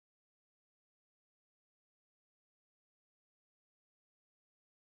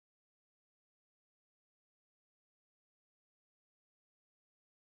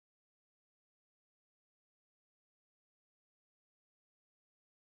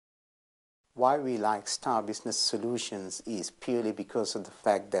Why we like Star Business Solutions is purely because of the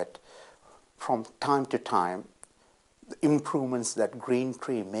fact that from time to time, the improvements that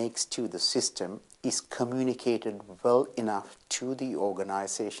Greentree makes to the system is communicated well enough to the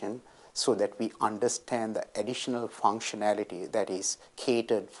organization so that we understand the additional functionality that is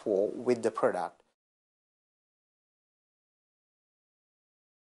catered for with the product.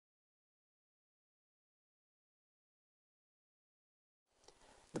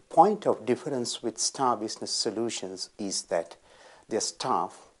 The point of difference with Star Business Solutions is that their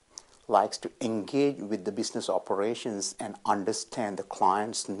staff likes to engage with the business operations and understand the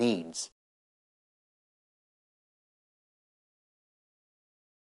client's needs.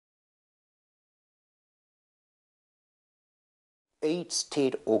 Eight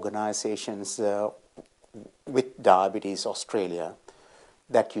state organizations with Diabetes Australia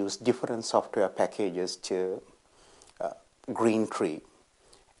that use different software packages to Greentree,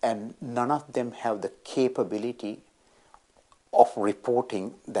 and none of them have the capability of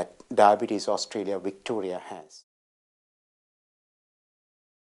reporting that Diabetes Australia Victoria has.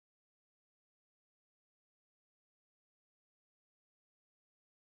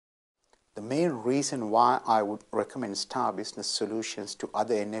 The main reason why I would recommend Star Business Solutions to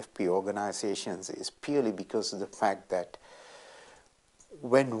other NFP organizations is purely because of the fact that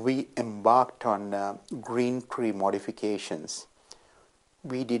when we embarked on Greentree modifications,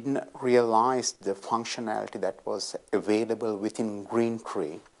 we didn't realize the functionality that was available within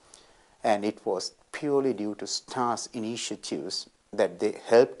Greentree, and it was purely due to Star's initiatives that they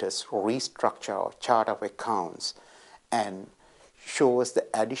helped us restructure our chart of accounts and show us the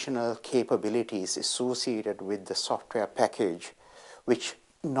additional capabilities associated with the software package, which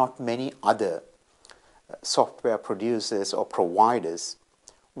not many other software producers or providers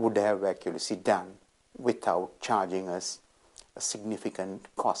would have actually done without charging us a significant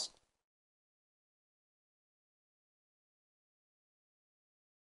cost.